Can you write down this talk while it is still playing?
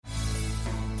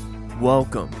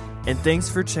Welcome, and thanks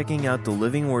for checking out the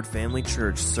Living Word Family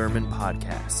Church Sermon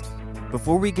Podcast.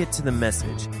 Before we get to the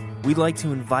message, we'd like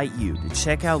to invite you to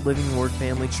check out Living Word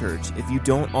Family Church if you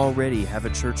don't already have a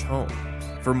church home.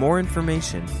 For more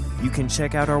information, you can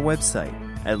check out our website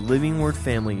at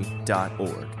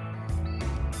livingwordfamily.org.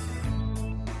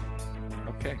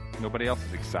 Okay, nobody else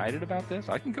is excited about this?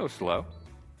 I can go slow.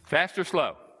 Fast or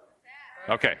slow?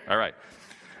 Okay, all right.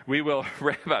 We will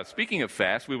wrap up. Speaking of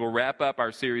fast, we will wrap up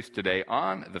our series today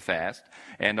on the fast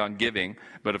and on giving.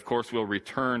 But of course, we'll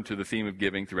return to the theme of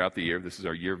giving throughout the year. This is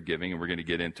our year of giving, and we're going to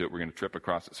get into it. We're going to trip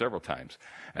across it several times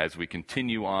as we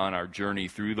continue on our journey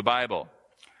through the Bible.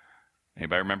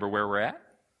 Anybody remember where we're at?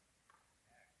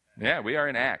 Yeah, we are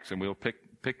in Acts, and we'll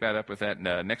pick that up with that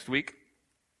next week,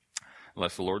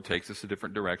 unless the Lord takes us a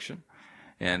different direction.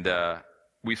 And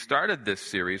we started this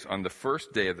series on the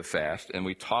first day of the fast, and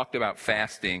we talked about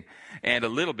fasting and a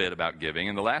little bit about giving.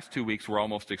 And the last 2 weeks were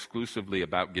almost exclusively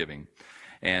about giving.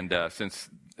 And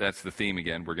since that's the theme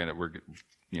again,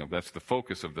 that's the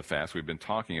focus of the fast. We've been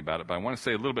talking about it, but I want to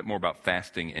say a little bit more about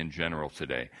fasting in general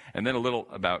today, and then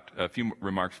a few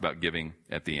remarks about giving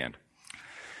at the end.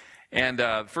 And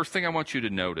the first thing I want you to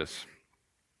notice,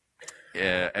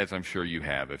 as I'm sure you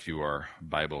have if you are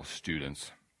Bible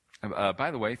students. By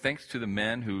the way, thanks to the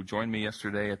men who joined me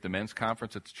yesterday at the men's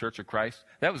conference at the Church of Christ.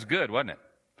 That was good, wasn't it?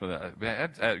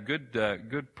 That's a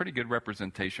pretty good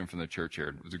representation from the church here.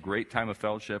 It was a great time of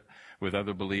fellowship with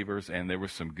other believers, and there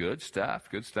was some good stuff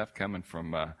coming from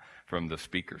the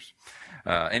speakers.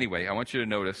 Anyway, I want you to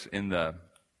notice in the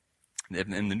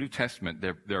New Testament,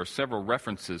 there are several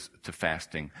references to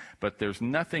fasting, but there's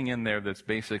nothing in there that's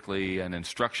basically an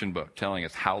instruction book telling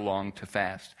us how long to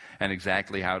fast and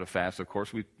exactly how to fast. Of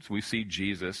course, we see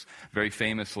Jesus very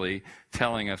famously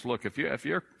telling us, look, if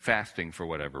you're fasting for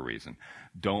whatever reason,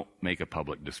 don't make a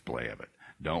public display of it.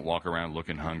 Don't walk around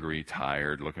looking hungry,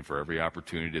 tired, looking for every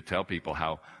opportunity to tell people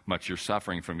how much you're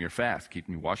suffering from your fast.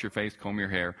 Wash your face, comb your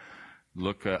hair.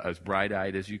 Look as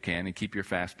bright-eyed as you can and keep your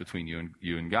fast between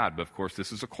you and God. But, of course,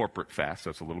 this is a corporate fast, so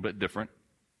it's a little bit different.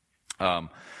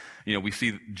 We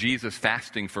see Jesus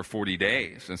fasting for 40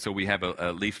 days, and so we have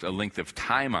at least a length of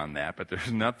time on that, but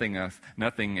there's nothing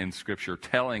in Scripture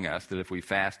telling us that if we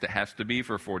fast, it has to be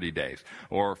for 40 days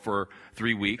or for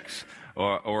 3 weeks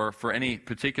or for any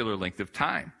particular length of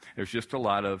time. There's just a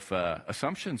lot of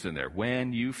assumptions in there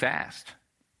when you fast.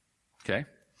 Okay?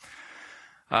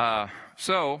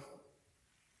 So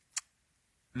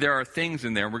there are things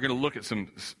in there. We're going to look at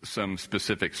some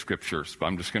specific scriptures, but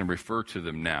I'm just going to refer to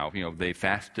them now. They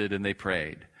fasted and they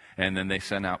prayed, and then they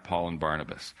sent out Paul and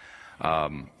Barnabas.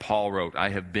 Paul wrote, I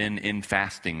have been in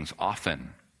fastings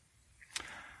often.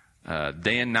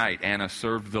 Day and night, Anna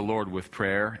served the Lord with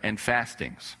prayer and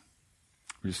fastings.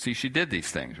 You see, she did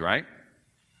these things, right?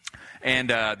 And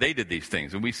they did these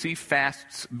things. And we see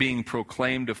fasts being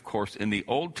proclaimed, of course, in the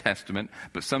Old Testament,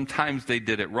 but sometimes they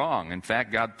did it wrong. In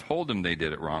fact, God told them they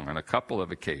did it wrong on a couple of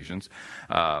occasions.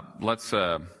 Let's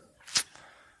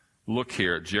look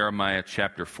here at Jeremiah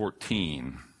chapter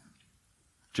 14.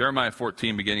 Jeremiah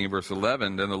 14, beginning in verse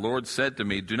 11, Then the Lord said to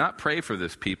me, Do not pray for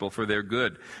this people, for their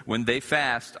good. When they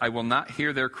fast, I will not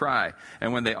hear their cry.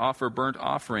 And when they offer burnt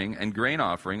offering and grain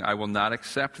offering, I will not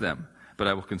accept them. But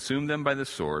I will consume them by the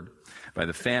sword, by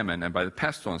the famine, and by the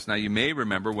pestilence. Now, you may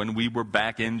remember when we were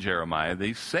back in Jeremiah,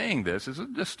 saying this is a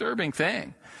disturbing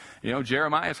thing.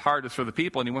 Jeremiah's heart is for the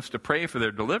people, and he wants to pray for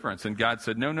their deliverance. And God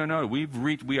said, no,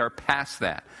 we are past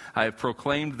that. I have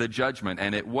proclaimed the judgment,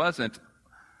 and it wasn't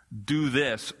do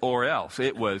this or else.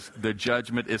 It was the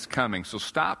judgment is coming. So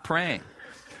stop praying.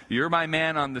 You're my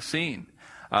man on the scene.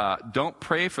 Don't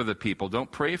pray for the people. Don't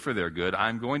pray for their good.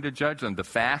 I'm going to judge them. The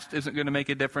fast isn't going to make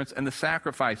a difference, and the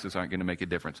sacrifices aren't going to make a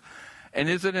difference. And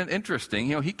isn't it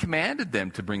interesting? He commanded them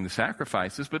to bring the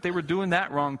sacrifices, but they were doing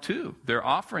that wrong too. Their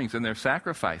offerings and their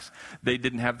sacrifice, they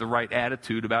didn't have the right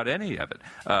attitude about any of it.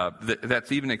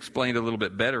 That's even explained a little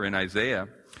bit better in Isaiah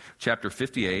chapter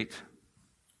 58.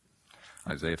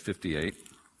 Isaiah 58,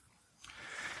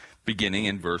 beginning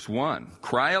in verse 1.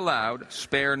 Cry aloud,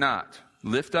 spare not.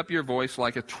 Lift up your voice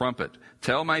like a trumpet.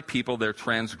 Tell my people their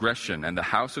transgression and the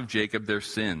house of Jacob their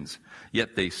sins.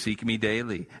 Yet they seek me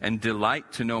daily and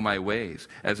delight to know my ways,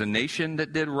 as a nation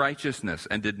that did righteousness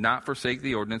and did not forsake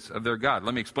the ordinance of their God.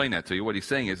 Let me explain that to you. What he's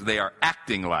saying is they are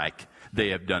acting like they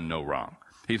have done no wrong.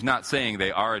 He's not saying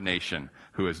they are a nation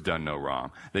who has done no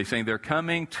wrong. They're saying they're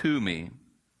coming to me,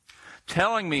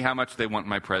 telling me how much they want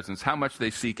my presence, how much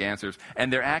they seek answers,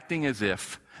 and they're acting as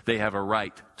if they have a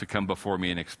right to come before me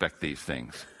and expect these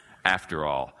things. After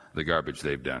all, the garbage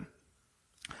they've done.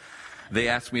 They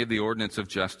ask me of the ordinance of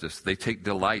justice. They take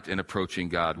delight in approaching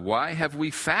God. Why have we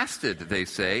fasted, they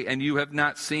say, and you have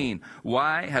not seen?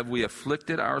 Why have we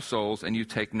afflicted our souls, and you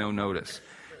take no notice?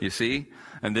 You see?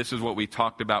 And this is what we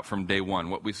talked about from day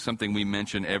one. Something we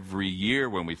mention every year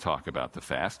when we talk about the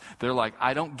fast. They're like,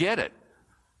 I don't get it.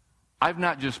 I've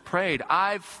not just prayed,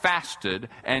 I've fasted,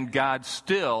 and God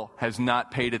still has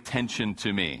not paid attention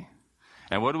to me.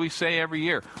 And what do we say every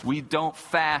year? We don't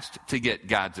fast to get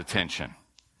God's attention.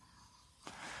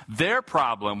 Their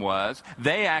problem was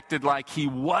they acted like he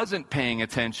wasn't paying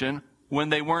attention when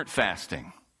they weren't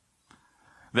fasting.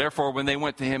 Therefore, when they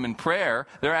went to him in prayer,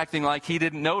 they're acting like he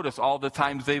didn't notice all the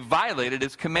times they violated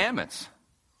his commandments,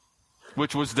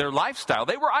 which was their lifestyle.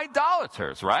 They were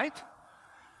idolaters, right?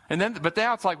 But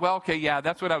now it's like, well, okay, yeah,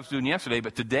 that's what I was doing yesterday,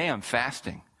 but today I'm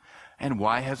fasting. And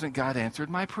why hasn't God answered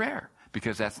my prayer?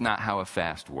 Because that's not how a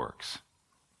fast works,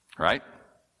 right?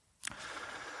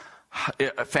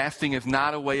 Fasting is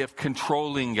not a way of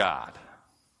controlling God,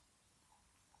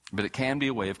 but it can be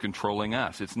a way of controlling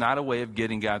us. It's not a way of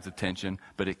getting God's attention,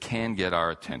 but it can get our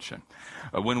attention.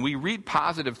 When we read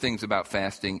positive things about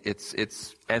fasting, it's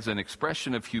as an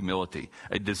expression of humility,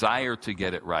 a desire to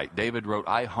get it right. David wrote,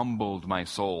 I humbled my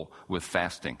soul with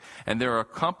fasting. And there are a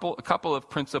couple of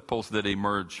principles that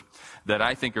emerge that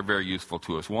I think are very useful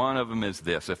to us. One of them is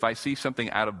this: if I see something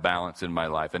out of balance in my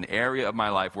life, an area of my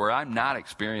life where I'm not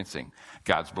experiencing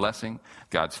God's blessing,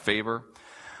 God's favor,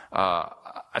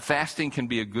 fasting can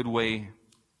be a good way,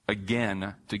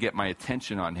 again, to get my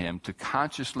attention on him, to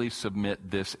consciously submit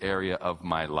this area of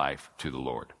my life to the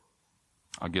Lord.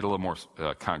 I'll get a little more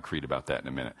concrete about that in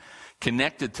a minute.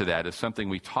 Connected to that is something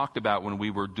we talked about when we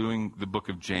were doing the book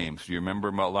of James. You remember,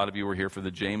 a lot of you were here for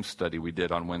the James study we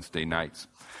did on Wednesday nights.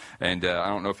 And I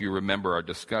don't know if you remember our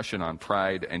discussion on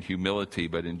pride and humility,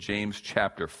 but in James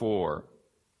chapter 4,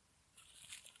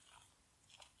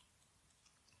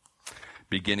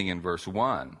 beginning in verse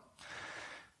 1,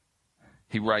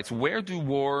 he writes, where do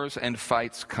wars and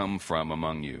fights come from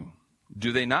among you?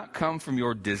 Do they not come from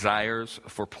your desires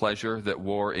for pleasure that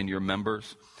war in your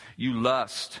members? You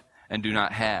lust and do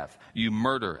not have. You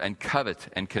murder and covet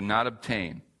and cannot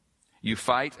obtain. You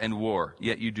fight and war,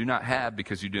 yet you do not have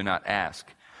because you do not ask.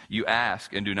 You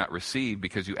ask and do not receive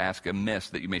because you ask amiss,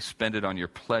 that you may spend it on your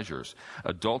pleasures.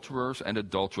 Adulterers and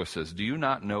adulteresses, do you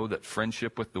not know that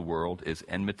friendship with the world is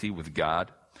enmity with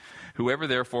God? Whoever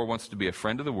therefore wants to be a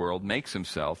friend of the world makes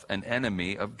himself an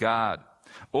enemy of God.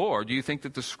 Or do you think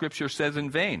that the scripture says in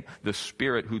vain, the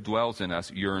Spirit who dwells in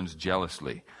us yearns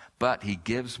jealously, but he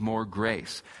gives more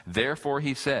grace? Therefore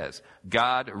he says,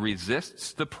 God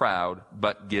resists the proud,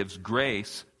 but gives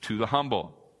grace to the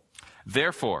humble.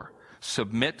 Therefore,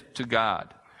 submit to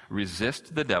God.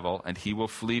 Resist the devil, and he will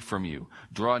flee from you.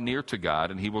 Draw near to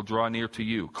God, and he will draw near to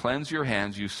you. Cleanse your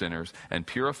hands, you sinners, and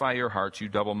purify your hearts, you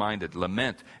double-minded.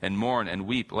 Lament and mourn and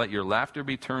weep. Let your laughter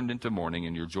be turned into mourning,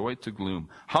 and your joy to gloom.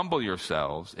 Humble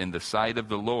yourselves in the sight of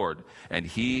the Lord, and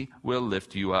he will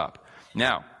lift you up.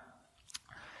 Now,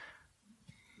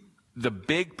 the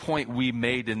big point we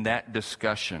made in that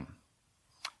discussion,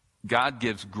 God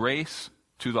gives grace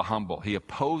to the humble. He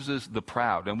opposes the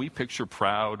proud. And we picture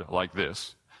proud like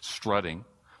this: strutting,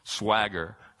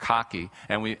 swagger, cocky,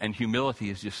 and humility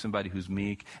is just somebody who's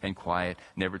meek and quiet,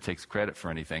 never takes credit for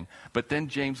anything. But then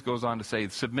James goes on to say,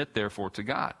 submit therefore to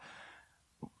God.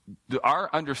 Our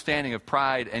understanding of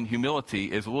pride and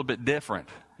humility is a little bit different.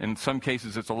 In some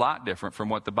cases, it's a lot different from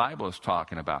what the Bible is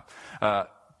talking about.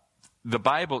 The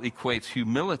Bible equates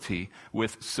humility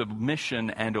with submission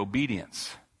and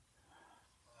obedience,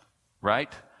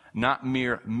 right? Not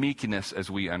mere meekness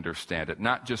as we understand it,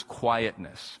 not just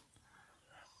quietness.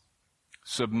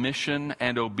 Submission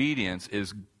and obedience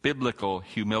is biblical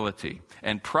humility.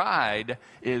 And pride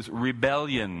is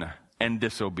rebellion and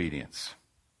disobedience.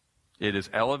 It is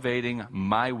elevating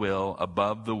my will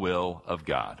above the will of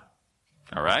God.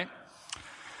 All right?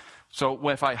 So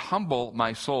if I humble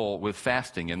my soul with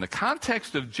fasting, in the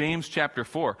context of James chapter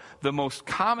 4, the most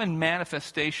common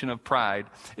manifestation of pride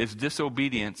is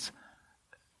disobedience.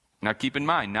 Now keep in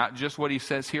mind, not just what he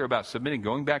says here about submitting.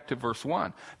 Going back to verse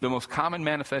 1, the most common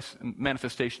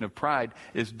manifestation of pride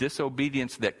is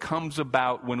disobedience that comes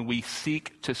about when we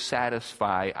seek to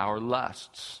satisfy our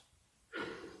lusts,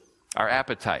 our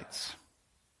appetites.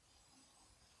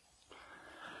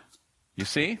 You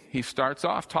see, he starts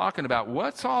off talking about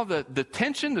what's all the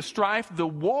tension, the strife, the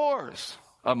wars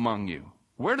among you.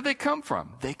 Where do they come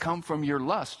from? They come from your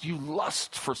lust. You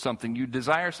lust for something, you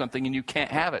desire something, and you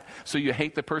can't have it. So you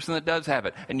hate the person that does have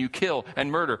it, and you kill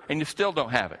and murder, and you still don't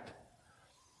have it.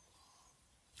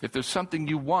 If there's something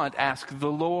you want, ask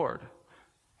the Lord.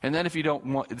 And then if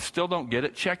you still don't get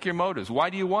it, check your motives. Why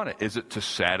do you want it? Is it to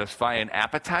satisfy an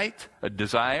appetite, a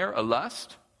desire, a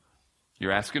lust?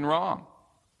 You're asking wrong.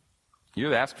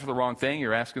 You're asking for the wrong thing,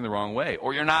 you're asking the wrong way,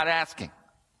 or you're not asking.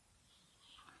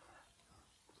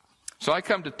 So I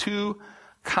come to two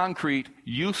concrete,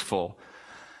 useful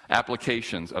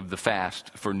applications of the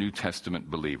fast for New Testament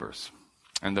believers.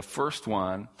 And the first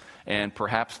one, and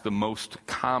perhaps the most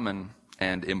common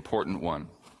and important one,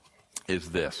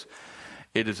 is this.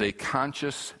 It is a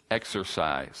conscious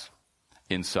exercise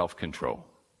in self-control.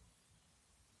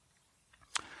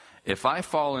 If I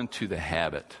fall into the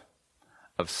habit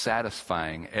of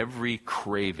satisfying every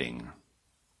craving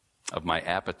of my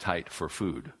appetite for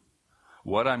food,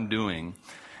 what I'm doing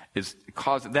is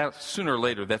causing that sooner or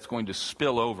later that's going to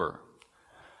spill over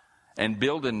and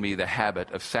build in me the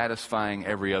habit of satisfying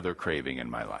every other craving in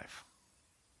my life,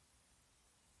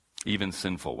 even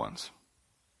sinful ones.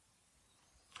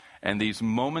 And these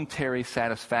momentary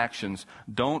satisfactions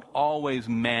don't always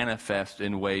manifest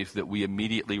in ways that we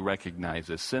immediately recognize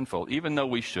as sinful, even though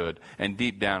we should, and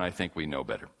deep down I think we know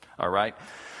better. All right?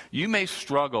 You may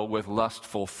struggle with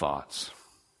lustful thoughts.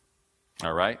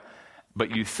 All right?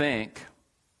 But you think,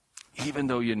 even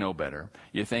though you know better,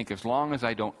 you think as long as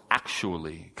I don't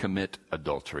actually commit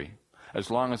adultery, as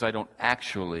long as I don't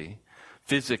actually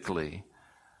physically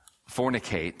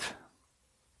fornicate,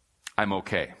 I'm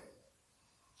okay.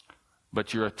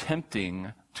 But you're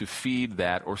attempting to feed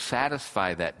that or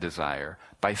satisfy that desire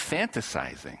by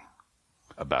fantasizing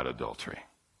about adultery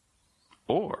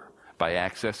or by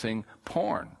accessing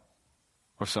porn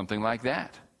or something like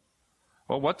that.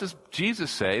 Well, what does Jesus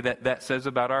say that says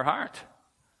about our heart?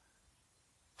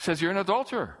 It says you're an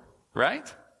adulterer,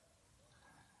 right?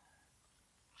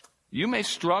 You may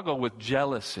struggle with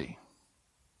jealousy,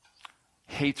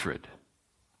 hatred,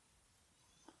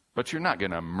 but you're not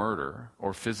going to murder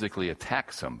or physically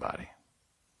attack somebody.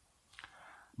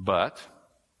 But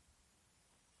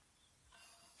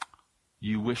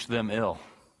you wish them ill.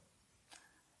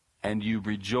 And you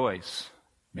rejoice,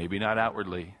 maybe not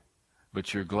outwardly,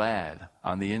 but you're glad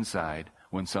on the inside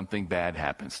when something bad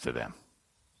happens to them.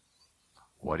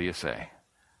 What do you say?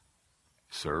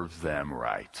 Serves them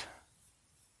right.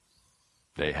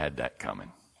 They had that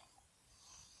coming.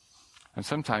 And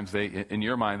sometimes in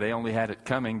your mind, they only had it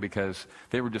coming because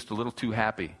they were just a little too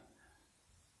happy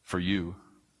for you.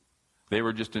 They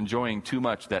were just enjoying too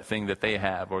much that thing that they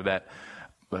have or that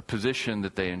position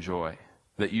that they enjoy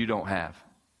that you don't have.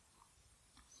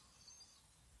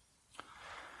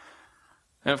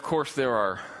 And of course, there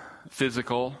are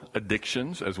physical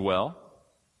addictions as well.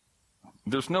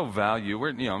 There's no value.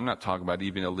 I'm not talking about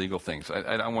even illegal things.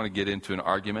 I don't want to get into an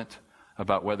argument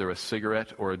about whether a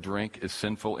cigarette or a drink is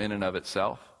sinful in and of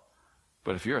itself.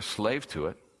 But if you're a slave to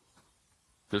it,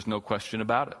 there's no question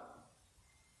about it.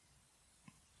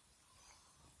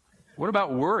 What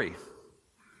about worry?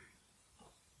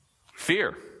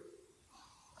 Fear.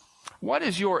 What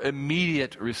is your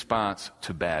immediate response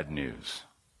to bad news?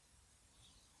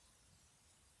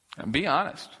 And be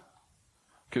honest,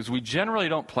 because we generally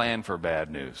don't plan for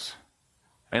bad news.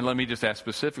 And let me just ask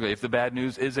specifically, if the bad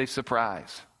news is a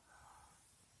surprise,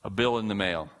 a bill in the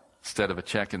mail instead of a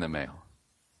check in the mail,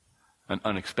 an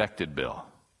unexpected bill,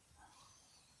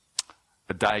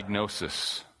 a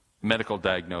diagnosis, medical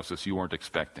diagnosis you weren't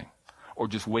expecting, or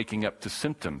just waking up to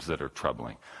symptoms that are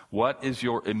troubling. What is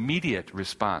your immediate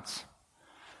response?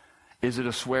 Is it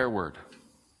a swear word?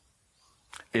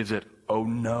 Is it, oh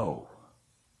no?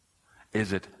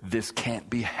 Is it, this can't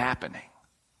be happening?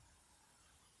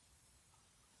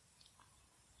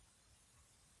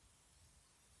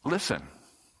 Listen.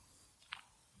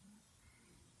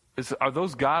 Are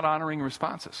those God-honoring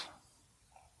responses?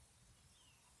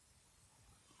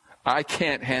 I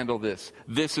can't handle this.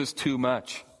 This is too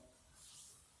much.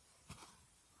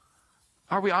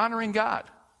 Are we honoring God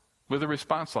with a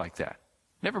response like that?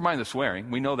 Never mind the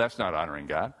swearing. We know that's not honoring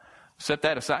God. Set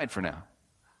that aside for now.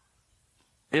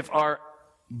 If our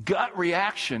gut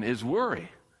reaction is worry,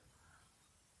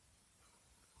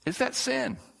 is that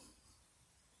sin?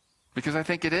 Because I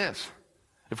think it is.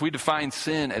 If we define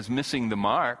sin as missing the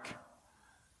mark,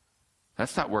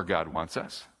 that's not where God wants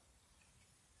us.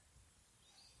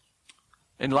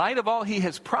 In light of all He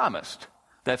has promised,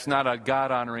 that's not a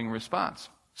God-honoring response.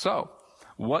 So,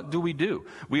 what do?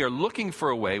 We are looking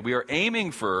for a way, we are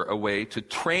aiming for a way to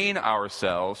train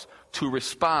ourselves to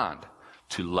respond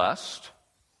to lust,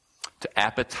 to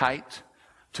appetite,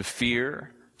 to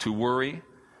fear, to worry,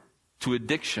 to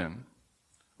addiction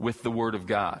with the Word of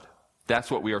God. That's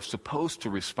what we are supposed to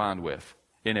respond with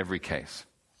in every case.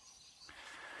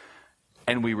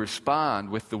 And we respond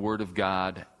with the Word of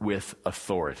God with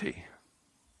authority.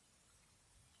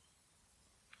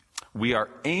 We are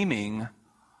aiming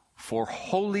for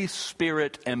Holy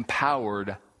Spirit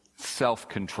empowered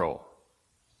self-control.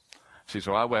 See,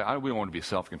 so we want to be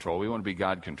self-controlled. We want to be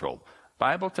God-controlled.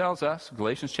 Bible tells us,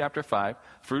 Galatians chapter 5,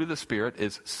 fruit of the Spirit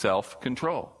is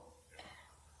self-control.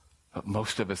 But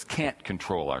most of us can't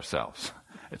control ourselves.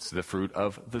 It's the fruit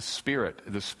of the Spirit.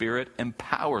 The Spirit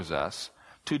empowers us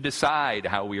to decide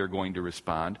how we are going to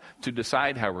respond, to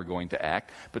decide how we're going to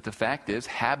act. But the fact is,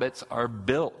 habits are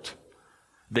built.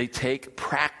 They take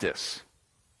practice,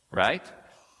 right?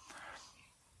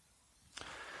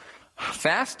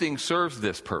 Fasting serves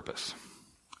this purpose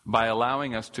by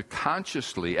allowing us to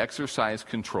consciously exercise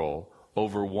control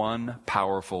over one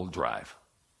powerful drive,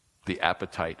 the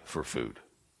appetite for food.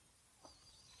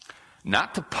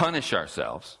 Not to punish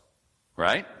ourselves,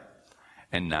 right?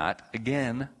 And not,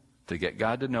 again, to get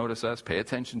God to notice us, pay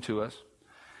attention to us.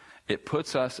 It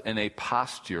puts us in a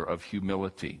posture of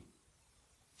humility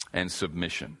and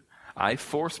submission. I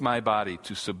force my body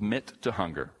to submit to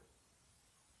hunger.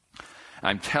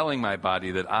 I'm telling my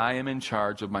body that I am in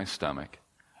charge of my stomach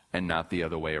and not the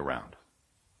other way around.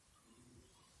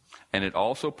 And it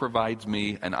also provides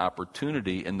me an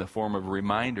opportunity in the form of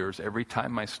reminders every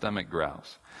time my stomach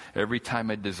growls. Every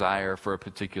time a desire for a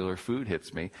particular food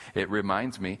hits me, it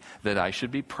reminds me that I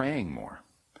should be praying more.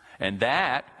 And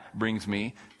that brings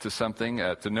me to something,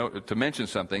 to mention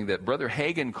something that Brother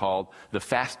Hagin called the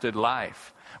fasted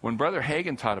life. When Brother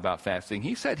Hagin taught about fasting,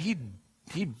 he said he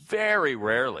very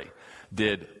rarely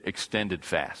did extended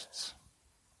fasts.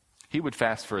 He would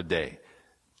fast for a day,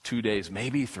 2 days,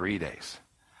 maybe 3 days.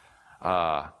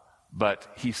 But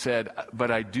he said,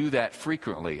 but I do that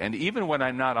frequently. And even when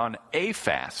I'm not on a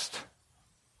fast,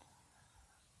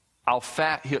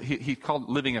 he called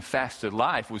living a fasted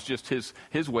life was just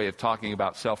his way of talking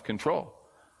about self-control.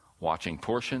 Watching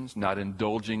portions, not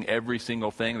indulging every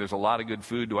single thing. There's a lot of good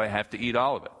food. Do I have to eat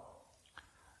all of it?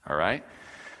 All right?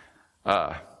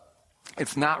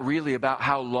 It's not really about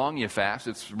how long you fast.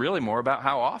 It's really more about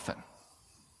how often.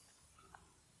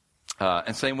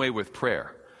 And same way with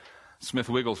prayer. Smith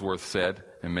Wigglesworth said,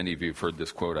 and many of you have heard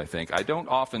this quote, I think, I don't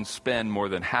often spend more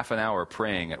than half an hour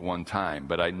praying at one time,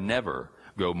 but I never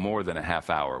go more than a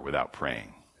half hour without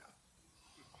praying.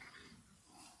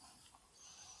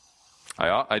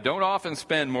 I don't often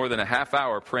spend more than a half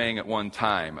hour praying at one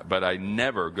time, but I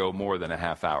never go more than a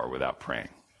half hour without praying.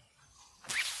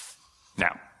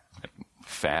 Now,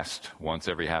 fast once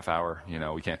every half hour,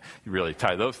 we can't really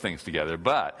tie those things together,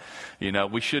 but,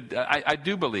 we should, I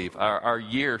do believe our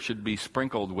year should be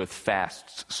sprinkled with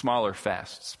fasts, smaller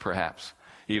fasts, perhaps,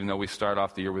 even though we start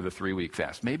off the year with a 3-week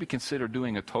fast. Maybe consider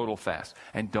doing a total fast,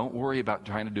 and don't worry about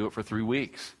trying to do it for 3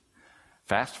 weeks.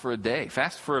 Fast for a day,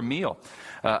 fast for a meal.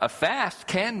 A fast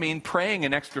can mean praying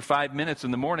an extra 5 minutes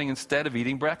in the morning instead of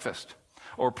eating breakfast,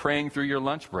 or praying through your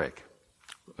lunch break,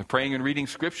 praying and reading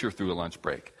scripture through a lunch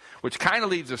break. Which kind of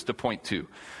leads us to point 2,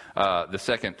 the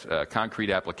second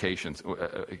concrete application.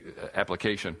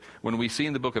 When we see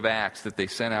in the book of Acts that they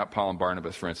sent out Paul and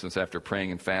Barnabas, for instance, after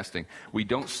praying and fasting, we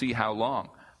don't see how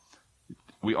long.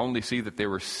 We only see that they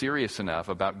were serious enough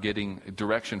about getting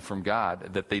direction from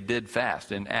God that they did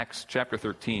fast. In Acts chapter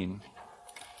 13,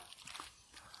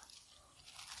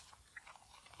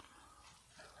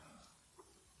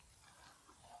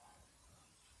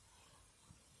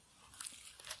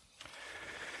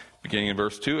 beginning in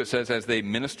verse 2, it says, as they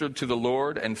ministered to the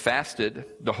Lord and fasted,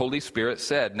 the Holy Spirit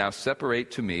said, now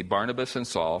separate to me Barnabas and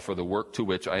Saul for the work to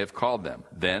which I have called them.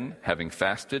 Then, having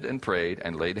fasted and prayed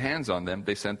and laid hands on them,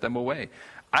 they sent them away.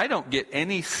 I don't get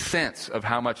any sense of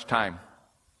how much time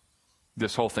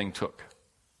this whole thing took.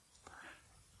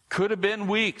 Could have been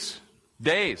weeks,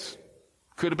 days,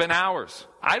 could have been hours.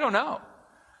 I don't know.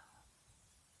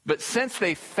 But since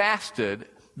they fasted,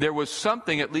 there was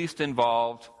something at least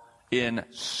involved in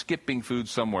skipping food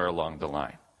somewhere along the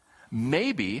line.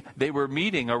 Maybe they were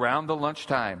meeting around the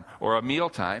lunchtime or a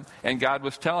mealtime, and God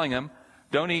was telling them,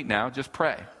 don't eat now, just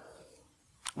pray.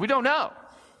 We don't know.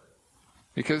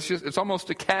 Because it's almost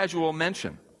a casual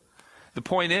mention. The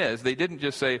point is, they didn't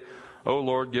just say, oh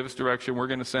Lord, give us direction, we're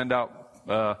going to send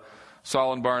out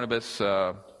Saul and Barnabas,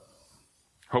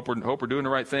 hope we're doing the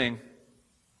right thing.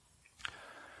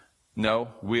 No,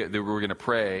 we're going to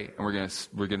pray, and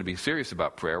we're going to be serious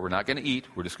about prayer. We're not going to eat.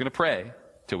 We're just going to pray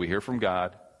till we hear from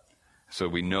God, so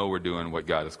we know we're doing what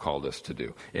God has called us to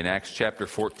do. In Acts chapter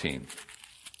 14,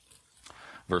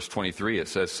 verse 23, it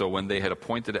says, so when they had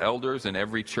appointed elders in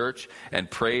every church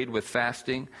and prayed with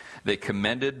fasting, they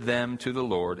commended them to the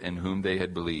Lord in whom they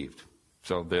had believed.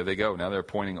 So there they go. Now they're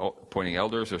appointing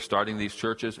elders. They're starting these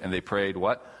churches, and they prayed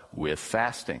what? With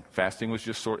fasting. Fasting was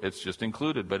it's just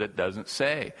included, but it doesn't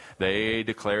say. They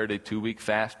declared a 2-week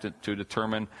fast to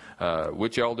determine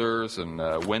which elders and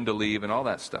when to leave and all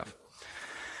that stuff.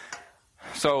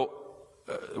 So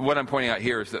what I'm pointing out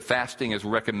here is that fasting is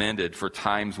recommended for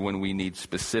times when we need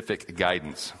specific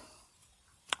guidance.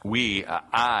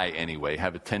 I anyway,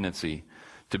 have a tendency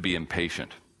to be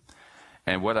impatient.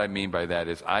 And what I mean by that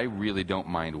is I really don't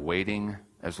mind waiting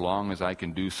as long as I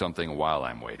can do something while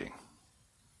I'm waiting.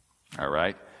 All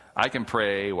right? I can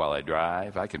pray while I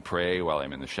drive. I can pray while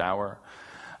I'm in the shower.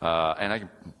 And I can,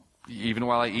 even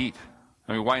while I eat.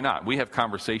 I mean, why not? We have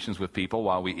conversations with people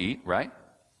while we eat, right?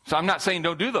 So I'm not saying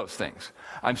don't do those things.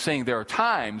 I'm saying there are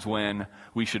times when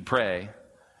we should pray,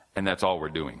 and that's all we're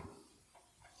doing.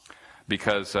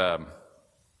 Because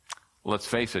let's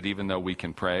face it, even though we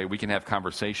can pray, we can have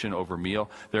conversation over meal,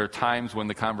 there are times when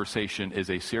the conversation is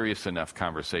a serious enough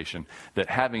conversation that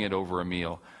having it over a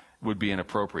meal would be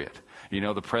inappropriate. You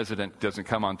know, the president doesn't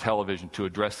come on television to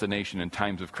address the nation in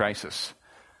times of crisis,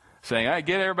 saying, "All right,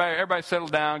 get everybody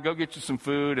settled down, go get you some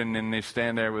food," and then they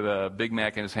stand there with a Big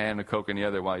Mac in his hand and a Coke in the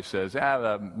other while he says,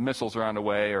 the missiles are on the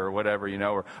way, or whatever, you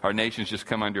know, or our nation's just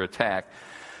come under attack.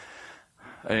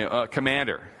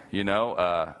 Commander,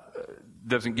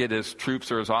 doesn't get his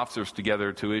troops or his officers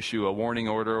together to issue a warning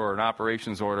order or an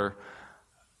operations order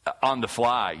on the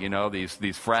fly,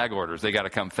 these frag orders. They got to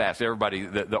come fast. Everybody,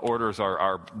 the orders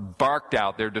are barked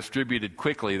out. They're distributed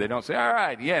quickly. They don't say, "All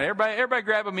right, yeah, everybody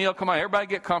grab a meal. Come on, everybody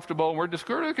get comfortable." We're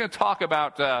going to talk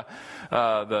about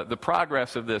the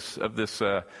progress of this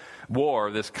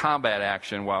war, this combat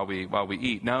action while we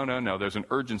eat. No. There's an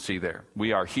urgency there.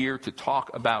 We are here to talk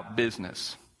about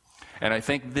business. And I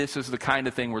think this is the kind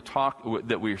of thing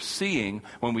that we're seeing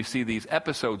when we see these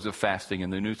episodes of fasting in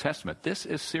the New Testament. This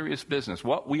is serious business.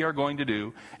 What we are going to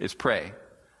do is pray.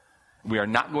 We are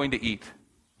not going to eat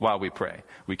while we pray.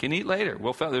 We can eat later.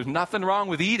 There's nothing wrong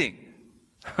with eating.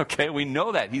 Okay, we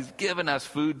know that. He's given us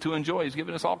food to enjoy. He's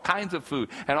given us all kinds of food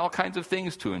and all kinds of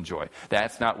things to enjoy.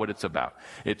 That's not what it's about.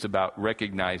 It's about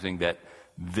recognizing that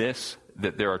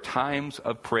there are times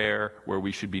of prayer where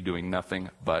we should be doing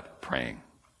nothing but praying.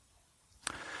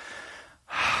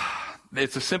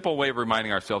 It's a simple way of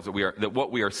reminding ourselves that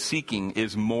what we are seeking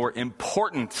is more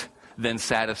important than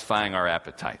satisfying our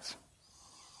appetites.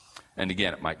 And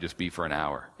again, it might just be for an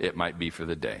hour. It might be for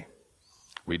the day.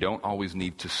 We don't always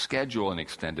need to schedule an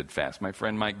extended fast. My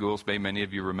friend Mike Goolsbay, many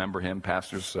of you remember him,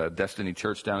 pastors Destiny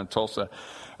Church down in Tulsa.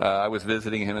 I was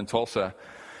visiting him in Tulsa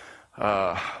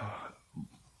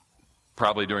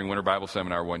probably during Winter Bible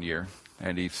Seminar one year.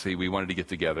 And we wanted to get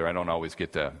together. I don't always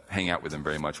get to hang out with him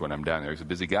very much when I'm down there. He's a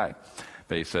busy guy.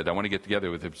 But he said, "I want to get together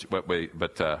with him."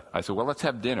 But I said, "Well, let's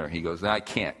have dinner." He goes, "No, I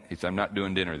can't." He said, "I'm not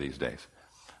doing dinner these days."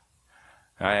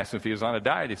 I asked him if he was on a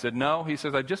diet. He said, "No." He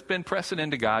says, "I've just been pressing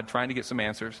into God, trying to get some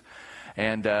answers.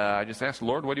 And I just asked the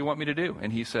Lord, what do you want me to do?"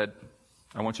 And he said,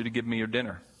 "I want you to give me your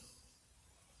dinner."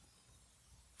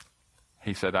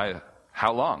 He said,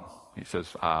 "How long?" He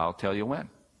says, "I'll tell you when."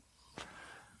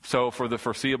 So for the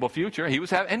foreseeable future, he was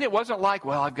having, and it wasn't like,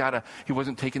 he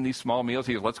wasn't taking these small meals.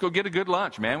 He goes, "Let's go get a good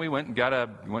lunch, man." We went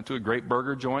to a great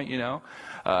burger joint,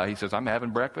 He says, "I'm having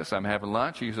breakfast, I'm having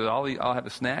lunch." He says, I'll have a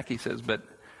snack. He says, but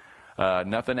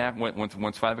nothing happened.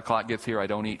 Once 5 o'clock gets here, I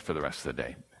don't eat for the rest of the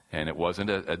day. And it wasn't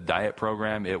a diet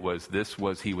program. He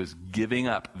was giving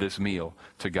up this meal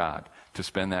to God to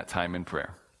spend that time in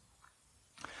prayer.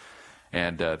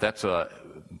 And that's a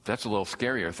little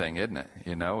scarier thing, isn't it?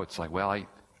 It's like,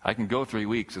 I can go 3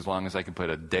 weeks as long as I can put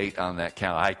a date on that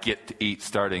calendar. I get to eat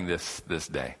starting this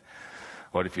day.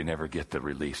 What if you never get the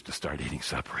release to start eating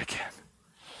supper again?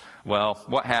 Well,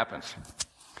 what happens?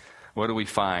 What do we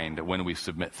find when we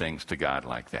submit things to God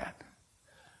like that?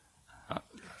 I'll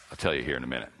tell you here in a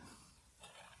minute.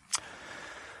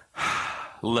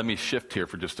 Let me shift here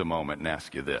for just a moment and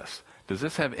ask you this. Does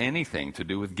this have anything to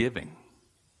do with giving?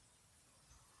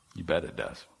 You bet it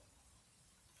does.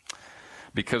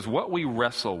 Because what we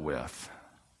wrestle with,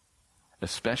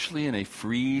 especially in a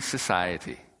free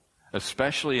society,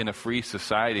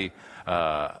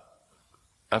 a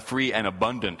free and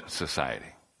abundant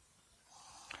society,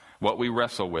 what we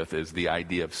wrestle with is the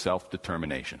idea of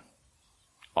self-determination,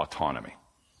 autonomy.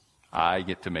 I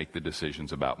get to make the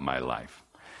decisions about my life.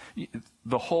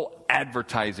 The whole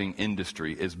advertising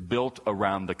industry is built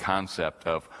around the concept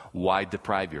of why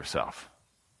deprive yourself,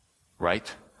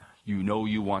 right?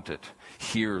 You want it.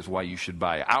 Here's why you should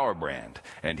buy our brand.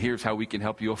 And here's how we can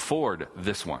help you afford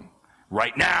this one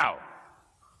right now.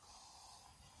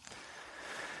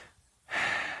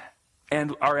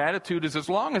 And our attitude is, as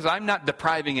long as I'm not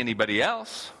depriving anybody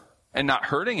else, and not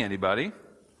hurting anybody,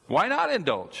 why not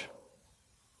indulge?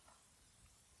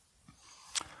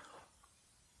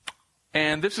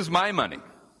 And this is my money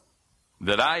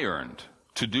that I earned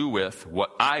to do with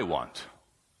what I want.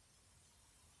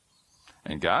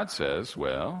 And God says,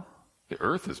 well, the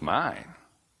earth is mine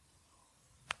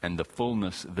and the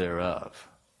fullness thereof.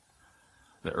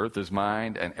 The earth is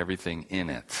mine and everything in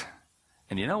it.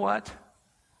 And you know what?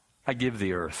 I give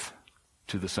the earth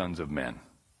to the sons of men,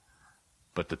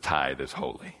 but the tithe is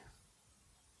holy.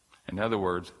 In other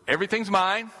words, everything's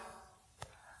mine,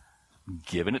 I'm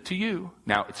giving it to you.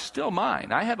 Now, it's still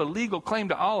mine. I have a legal claim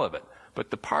to all of it,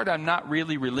 but the part I'm not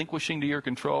really relinquishing to your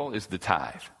control is the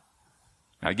tithe.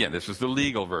 Now, again, this is the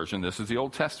legal version. This is the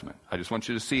Old Testament. I just want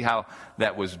you to see how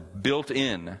that was built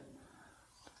in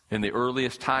the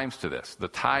earliest times to this. The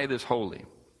tithe is holy.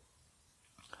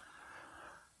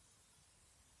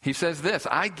 He says this,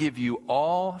 I give you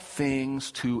all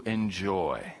things to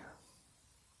enjoy,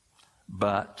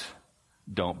 but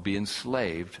don't be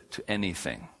enslaved to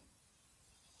anything.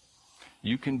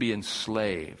 You can be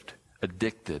enslaved,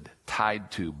 addicted,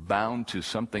 tied to, bound to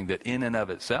something that in and of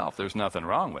itself there's nothing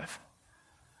wrong with.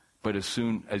 But as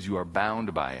soon as you are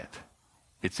bound by it,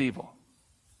 it's evil.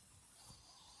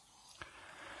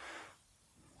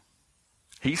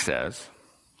 He says,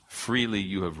 freely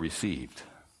you have received,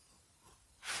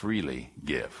 freely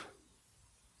give.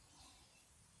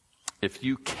 If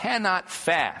you cannot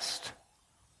fast,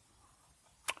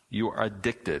 you are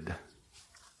addicted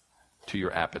to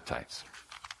your appetites.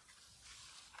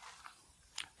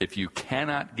 If you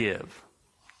cannot give,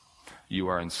 you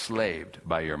are enslaved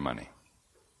by your money.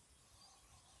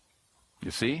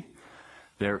 You see,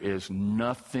 there is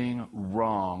nothing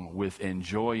wrong with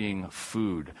enjoying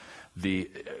food.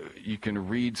 You can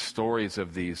read stories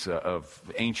of these of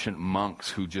ancient monks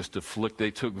who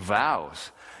they took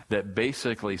vows that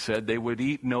basically said they would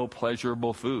eat no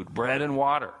pleasurable food, bread and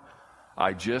water.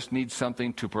 I just need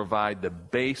something to provide the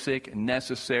basic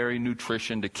necessary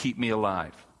nutrition to keep me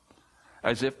alive.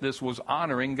 As if this was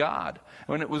honoring God,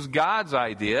 when it was God's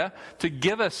idea to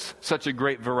give us such a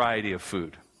great variety of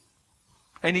food.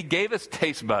 And he gave us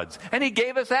taste buds. And he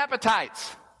gave us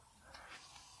appetites.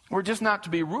 We're just not to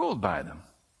be ruled by them.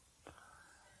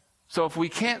 So if we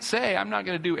can't say, I'm not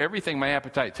going to do everything my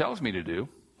appetite tells me to do,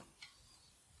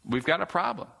 we've got a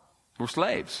problem. We're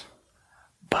slaves.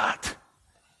 But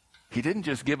he didn't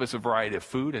just give us a variety of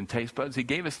food and taste buds. He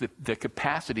gave us the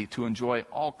capacity to enjoy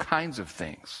all kinds of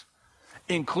things.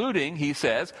 Including, he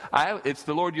says, it's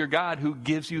the Lord your God who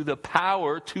gives you the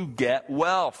power to get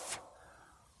wealth.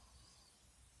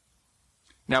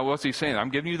 Now, what's he saying? I'm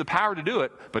giving you the power to do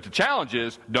it, but the challenge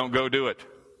is, don't go do it.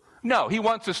 No, he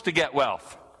wants us to get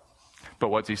wealth. But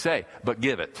what's he say? But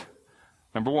give it.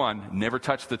 Number one, never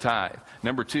touch the tithe.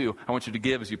 Number two, I want you to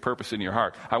give as you purpose in your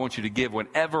heart. I want you to give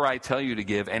whenever I tell you to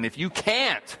give. And if you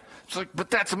can't, it's like,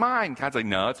 but that's mine. God's like,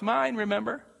 no, it's mine,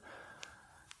 remember?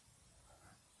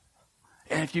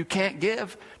 And if you can't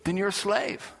give, then you're a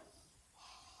slave.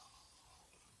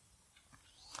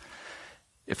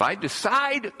 If I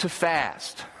decide to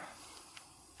fast,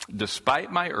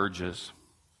 despite my urges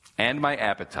and my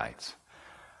appetites,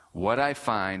 what I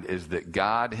find is that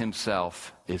God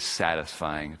himself is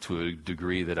satisfying to a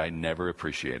degree that I never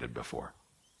appreciated before.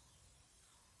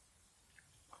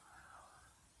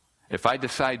 If I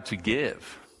decide to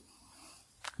give,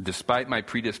 despite my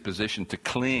predisposition to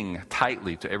cling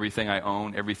tightly to everything I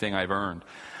own, everything I've earned,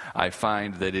 I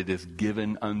find that it is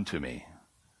given unto me,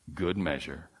 good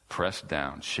measure, pressed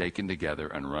down, shaken together,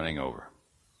 and running over.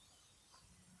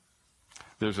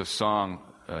 There's a song,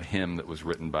 a hymn that was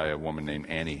written by a woman named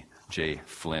Annie J.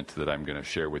 Flint that I'm going to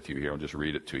share with you here. I'll just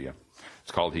read it to you.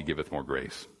 It's called He Giveth More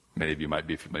Grace. Many of you might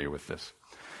be familiar with this.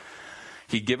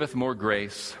 He giveth more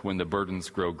grace when the burdens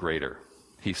grow greater.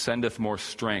 He sendeth more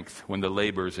strength when the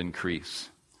labors increase.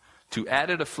 To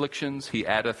added afflictions he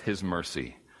addeth his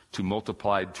mercy. To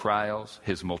multiplied trials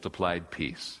his multiplied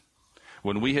peace.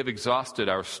 When we have exhausted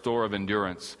our store of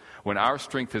endurance, when our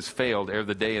strength has failed ere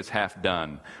the day is half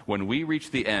done, when we reach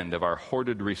the end of our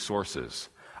hoarded resources,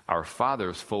 our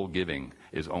Father's full giving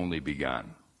is only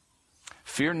begun.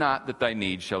 Fear not that thy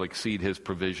need shall exceed his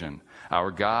provision.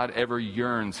 Our God ever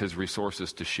yearns his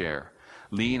resources to share.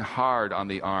 Lean hard on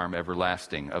the arm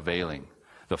everlasting, availing.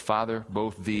 The Father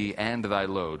both thee and thy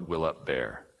load will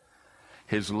upbear.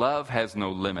 His love has no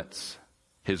limits.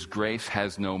 His grace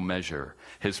has no measure.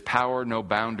 His power no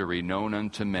boundary known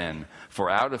unto men. For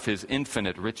out of his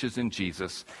infinite riches in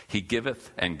Jesus, he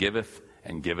giveth and giveth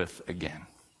and giveth again.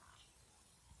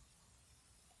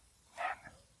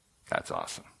 Man, that's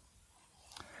awesome.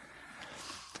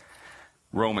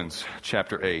 Romans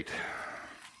chapter 8.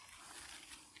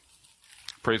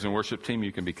 Praise and worship team,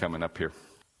 you can be coming up here.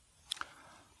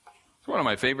 It's one of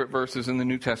my favorite verses in the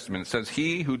New Testament. It says,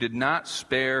 "He who did not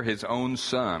spare his own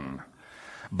son,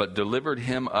 but delivered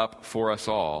him up for us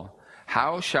all,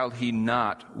 how shall he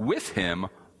not with him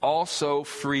also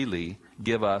freely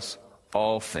give us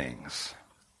all things?"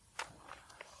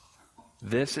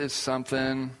 This is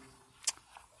something,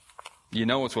 you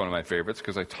know, it's one of my favorites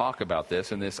because I talk about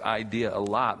this and this idea a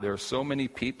lot. There are so many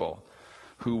people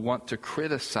who want to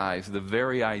criticize the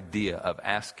very idea of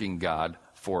asking God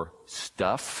for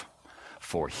stuff,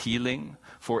 for healing,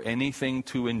 for anything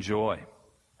to enjoy,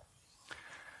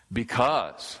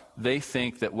 because they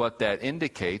think that what that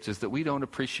indicates is that we don't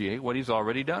appreciate what he's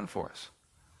already done for us.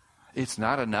 It's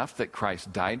not enough that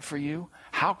Christ died for you.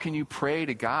 How can you pray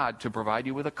to God to provide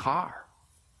you with a car?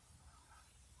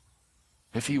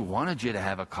 If he wanted you to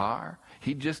have a car,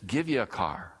 he'd just give you a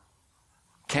car.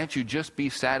 Can't you just be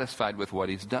satisfied with what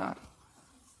he's done?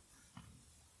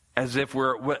 As if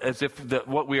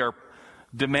what we are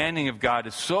demanding of God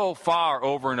is so far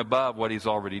over and above what he's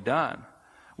already done.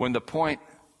 When the point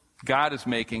God is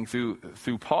making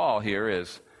through Paul here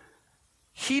is,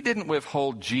 he didn't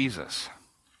withhold Jesus.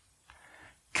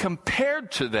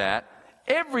 Compared to that,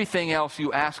 everything else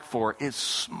you ask for is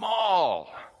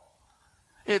small.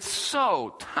 It's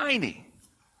so tiny.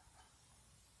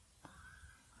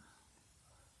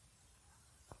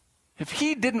 If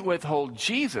he didn't withhold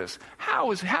Jesus,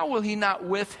 how will he not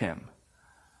with him?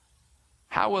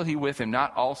 How will he with him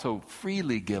not also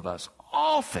freely give us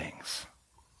all things?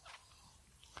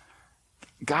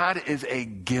 God is a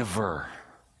giver.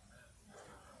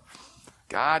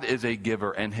 God is a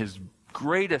giver, and his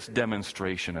greatest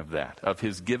demonstration of that, of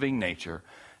his giving nature,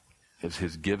 is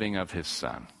his giving of his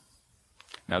Son.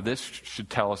 Now, this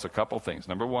should tell us a couple things.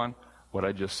 Number one, what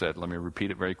I just said. Let me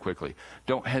repeat it very quickly.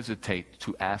 Don't hesitate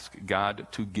to ask God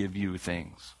to give you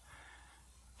things.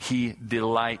 He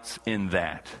delights in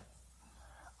that.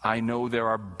 I know there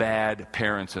are bad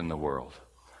parents in the world,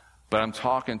 but I'm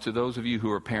talking to those of you who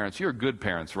are parents. You're good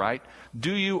parents, right?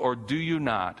 Do you or do you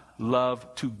not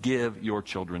love to give your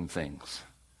children things?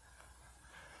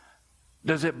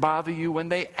 Does it bother you when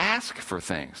they ask for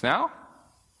things? Now,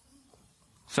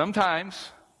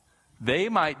 sometimes they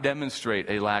might demonstrate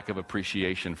a lack of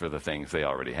appreciation for the things they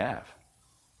already have.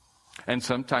 And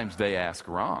sometimes they ask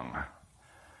wrong.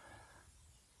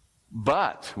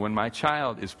 But when my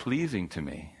child is pleasing to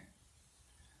me,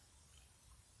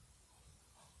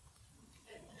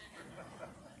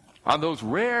 on those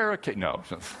rare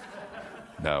occasions,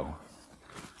 no,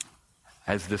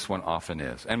 as this one often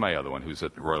is, and my other one who's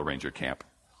at Royal Ranger Camp,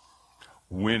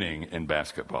 winning in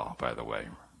basketball, by the way.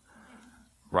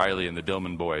 Riley and the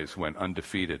Dillman boys went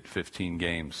undefeated 15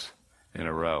 games in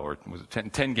a row, or was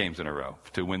it 10 games in a row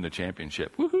to win the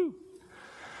championship. Woohoo!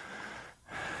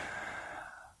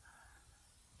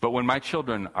 But when my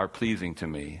children are pleasing to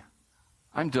me,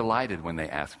 I'm delighted when they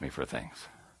ask me for things.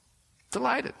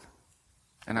 Delighted.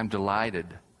 And I'm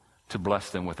delighted to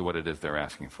bless them with what it is they're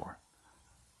asking for.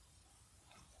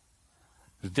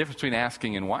 There's a difference between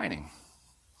asking and whining.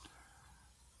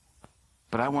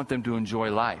 But I want them to enjoy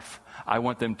life. I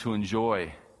want them to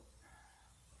enjoy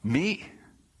me.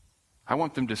 I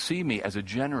want them to see me as a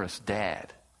generous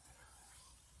dad.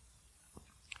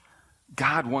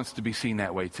 God wants to be seen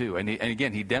that way too. And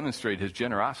again, he demonstrated his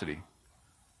generosity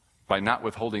by not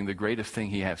withholding the greatest thing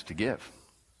he has to give.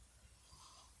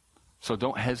 So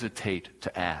don't hesitate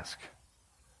to ask.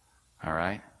 All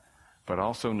right? But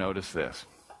also notice this.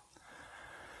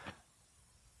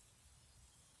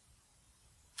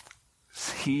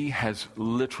 He has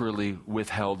literally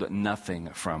withheld nothing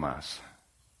from us.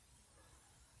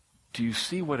 Do you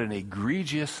see what an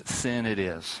egregious sin it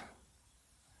is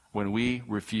when we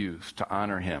refuse to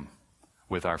honor him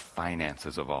with our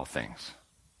finances of all things?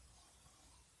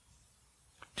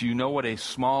 Do you know what a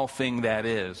small thing that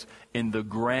is in the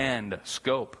grand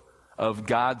scope of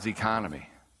God's economy?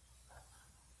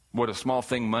 What a small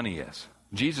thing money is.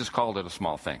 Jesus called it a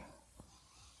small thing.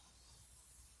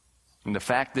 And the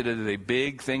fact that it is a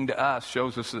big thing to us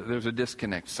shows us that there's a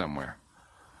disconnect somewhere.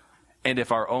 And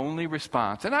if our only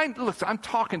response, and I'm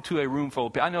talking to a room full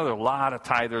of people. I know there are a lot of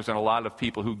tithers and a lot of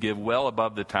people who give well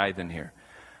above the tithe in here.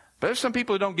 But there's some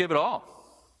people who don't give at all.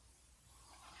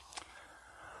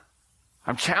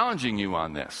 I'm challenging you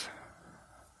on this.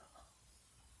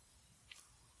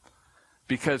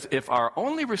 Because if our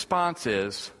only response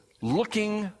is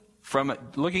looking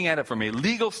at it from a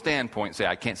legal standpoint, say,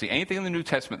 I can't see anything in the New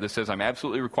Testament that says I'm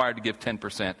absolutely required to give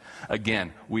 10%,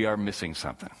 again, we are missing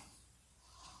something.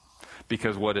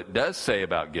 Because what it does say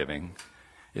about giving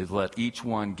is let each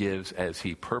one gives as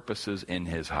he purposes in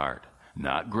his heart,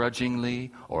 not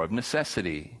grudgingly or of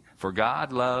necessity, for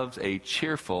God loves a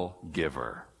cheerful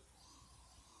giver.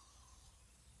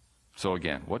 So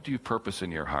again, what do you purpose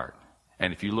in your heart?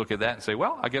 And if you look at that and say,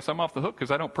 well, I guess I'm off the hook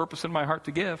because I don't purpose in my heart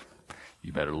to give,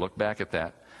 you better look back at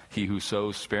that. He who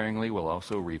sows sparingly will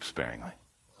also reap sparingly.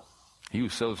 He who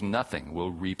sows nothing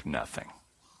will reap nothing.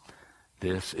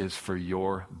 This is for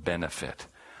your benefit.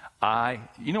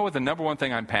 You know what the number one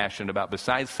thing I'm passionate about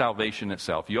besides salvation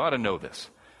itself? You ought to know this.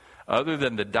 Other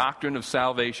than the doctrine of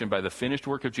salvation by the finished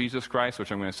work of Jesus Christ,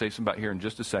 which I'm going to say something about here in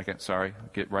just a second. Sorry, I'll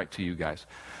get right to you guys.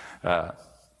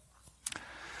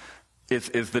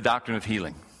 Is the doctrine of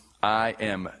healing. I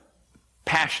am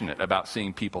passionate about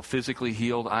seeing people physically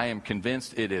healed. I am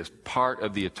convinced it is part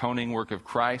of the atoning work of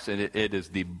Christ, and it is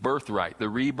the birthright, the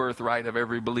rebirth right of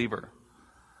every believer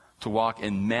to walk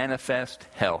in manifest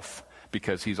health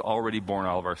because he's already borne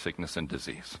all of our sickness and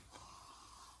disease.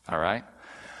 All right?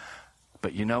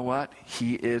 But you know what?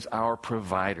 He is our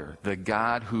provider. The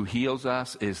God who heals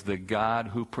us is the God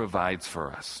who provides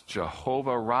for us.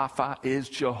 Jehovah Rapha is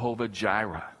Jehovah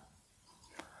Jireh.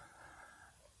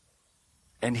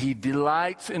 And he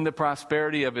delights in the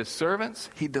prosperity of his servants.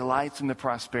 He delights in the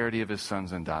prosperity of his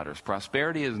sons and daughters.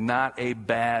 Prosperity is not a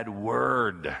bad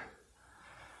word.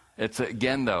 It's,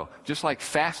 again, though, just like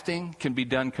fasting can be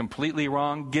done completely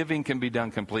wrong, giving can be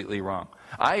done completely wrong.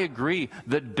 I agree,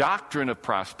 the doctrine of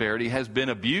prosperity has been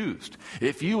abused.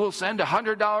 If you will send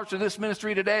 $100 to this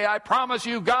ministry today, I promise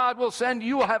you God will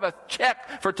you will have a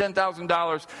check for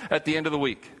 $10,000 at the end of the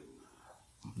week.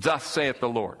 Thus saith the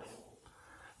Lord.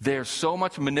 There's so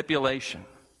much manipulation.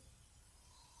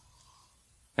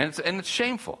 And it's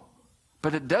shameful.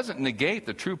 But it doesn't negate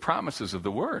the true promises of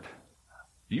the Word.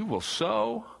 You will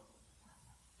sow.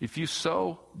 If you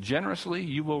sow generously,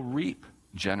 you will reap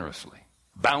generously,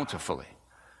 bountifully.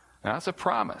 Now, that's a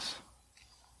promise.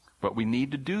 But we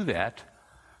need to do that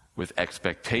with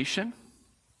expectation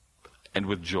and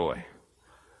with joy.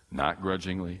 Not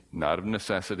grudgingly, not of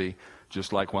necessity.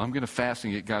 Just like, well, I'm going to fast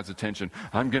and get God's attention.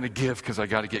 I'm going to give because I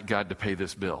got to get God to pay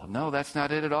this bill. No, that's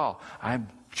not it at all. I'm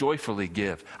joyfully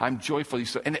give. I'm joyfully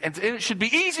so. And it should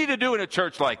be easy to do in a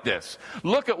church like this.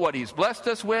 Look at what he's blessed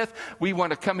us with. We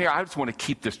want to come here. I just want to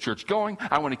keep this church going.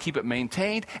 I want to keep it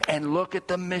maintained. And look at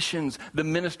the missions, the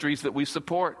ministries that we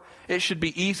support. It should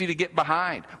be easy to get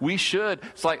behind. We should.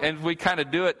 It's like, and we kind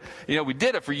of do it. You know, we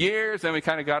did it for years, then we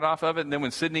kind of got off of it. And then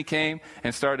when Sydney came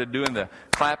and started doing the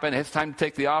clapping, it's time to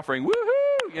take the offering.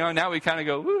 Woohoo! You know, now we kind of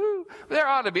go, woohoo! There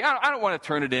ought to be, I don't want to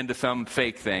turn it into some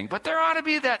fake thing, but there ought to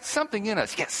be that something in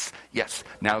us. Yes,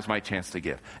 now's my chance to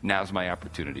give. Now's my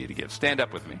opportunity to give. Stand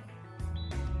up with me.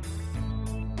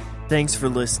 Thanks for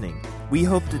listening. We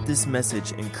hope that this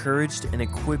message encouraged and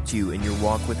equipped you in your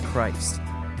walk with Christ.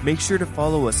 Make sure to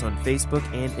follow us on Facebook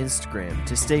and Instagram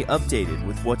to stay updated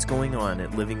with what's going on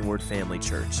at Living Word Family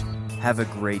Church. Have a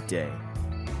great day.